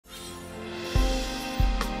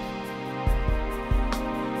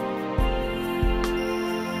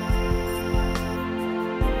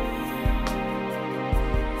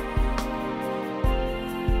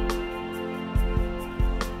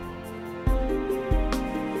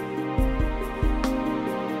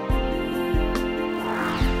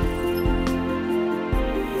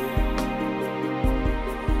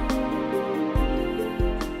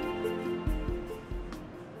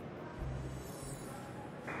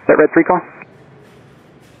that Red 3 call?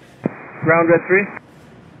 Ground Red 3.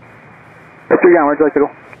 Red 3 down, where'd you like to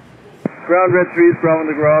go? Ground Red 3 is Bravo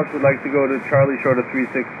the Gross, would like to go to Charlie short of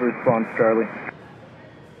 36 for response, Charlie.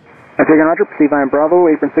 I take on Roger, proceed via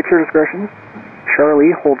Bravo, apron 6 your discretion.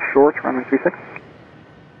 Charlie, hold short, runway 36.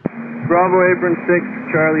 Bravo apron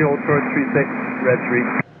 6, Charlie hold short 36, Red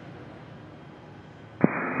 3.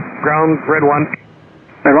 Ground Red 1.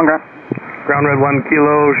 Red 1, ground. Ground Red 1,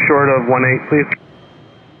 kilo short of 18, please.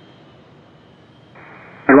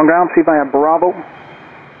 Red 1 ground, proceed via Bravo.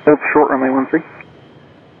 That's short, runway 13.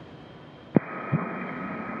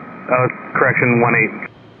 Correction, 18.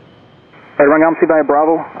 Red 1 ground, proceed via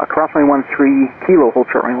Bravo, across runway 13, kilo, hold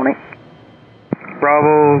short, runway 18.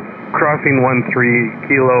 Bravo, crossing 13,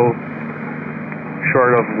 kilo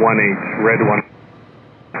short of 18, Red 1.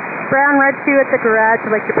 Brown Red 2 at the garage,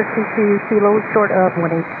 I'd like to proceed to kilo short of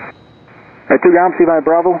 18. Red 2 ground, proceed via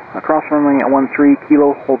Bravo, across runway 13,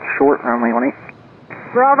 kilo, hold short, runway 18.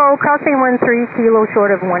 Bravo, crossing 13, kilo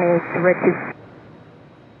short of 18, Red 2.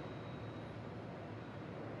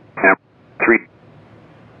 Yeah, 3.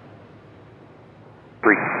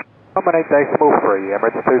 3. 18.3,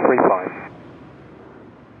 Emirates 235.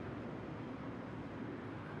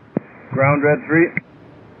 Ground Red 3.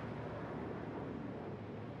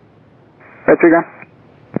 Red 3 ground.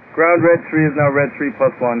 Ground Red 3 is now Red 3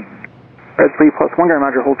 plus 1. Red 3 plus 1, ground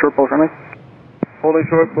Roger, hold short, both runways. Holding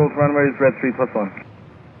short, both runways, Red 3 plus 1.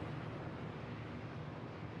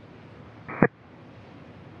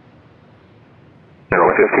 Zero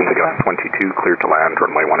 15 to go, 22, clear to land,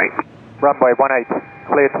 runway 18. Runway 18,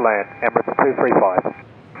 clear to land, Emirates 235.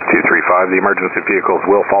 235, the emergency vehicles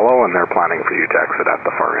will follow, and they're planning for you to exit at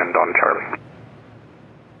the far end on Charlie.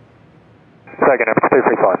 Second, Emirates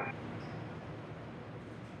 235.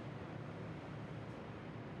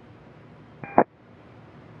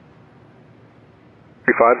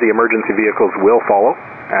 The emergency vehicles will follow,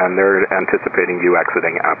 and they're anticipating you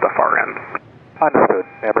exiting at the far end. Understood,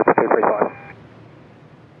 Emirates 235.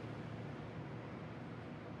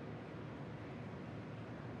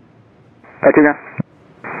 Red 2 ground.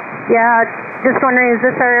 Yeah, just wondering, is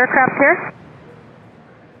this our aircraft here?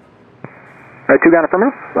 Red 2 ground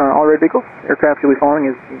affirmative, all red vehicles. Aircraft you'll be following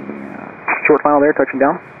is the short final there, touching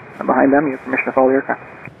down. And behind them, you have permission to follow the aircraft.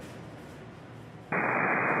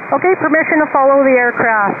 Okay, permission to follow the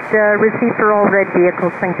aircraft. Received for all red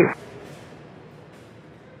vehicles, thank you.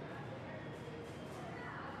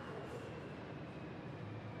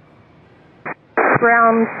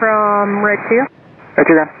 Ground from Red 2. Red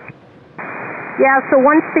 2 ground. Yeah, so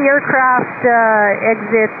once the aircraft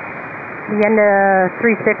exits the end of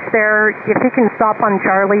 36 there, if he can stop on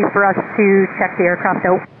Charlie for us to check the aircraft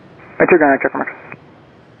out. Red 2 ground, check mark.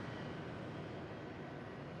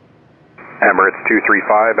 Emirates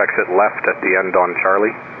 235, exit left at the end on Charlie.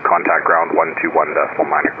 Contact ground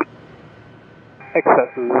 121.9. Exit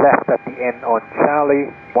left at the end on Charlie,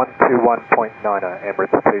 121.9, Emirates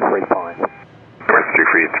 235. Emirates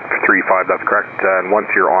 235, that's correct. And once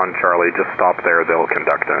you're on Charlie, just stop there. They'll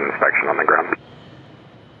conduct an inspection on the ground.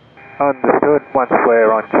 Understood. Once we're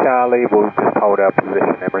on Charlie, we'll just hold our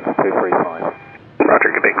position, Emirates 235. Roger,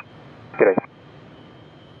 good day. Good day.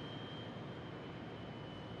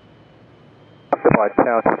 Occupied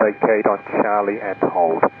tower to vacate on Charlie and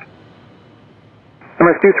hold.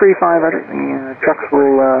 Emirates 235, Roger. The trucks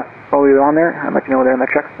will follow you on there. I'll let you know they're in the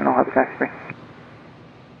trucks, and I'll have the taxi free.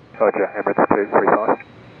 Roger, Emirates 235.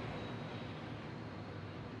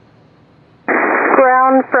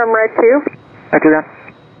 Ground from Red 2. Red 2 ground.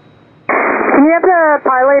 Can you have the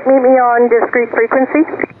pilot meet me on discrete frequency?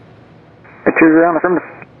 Red 2 ground, affirmative.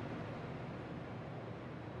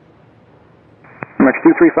 Emirates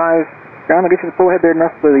 235, ground. I'll get you to pull ahead there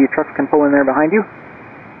enough so the trucks can pull in there behind you.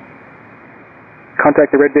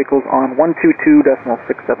 Contact the red vehicles on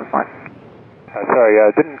 122.675. Sorry,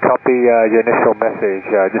 I didn't copy your initial message.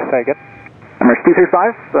 Just say again. Emirates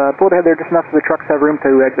 235, pull it ahead there just enough so the trucks have room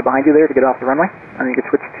to exit behind you there to get off the runway. And then you can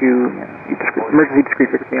switch to emergency discrete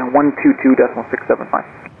frequency on 122.675.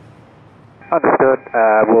 Understood.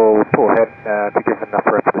 We'll pull ahead to give enough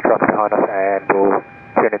room for the trucks behind us, and we'll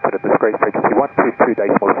tune into the discrete frequency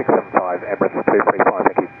 122.675, Emirates 235.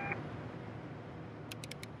 Thank you.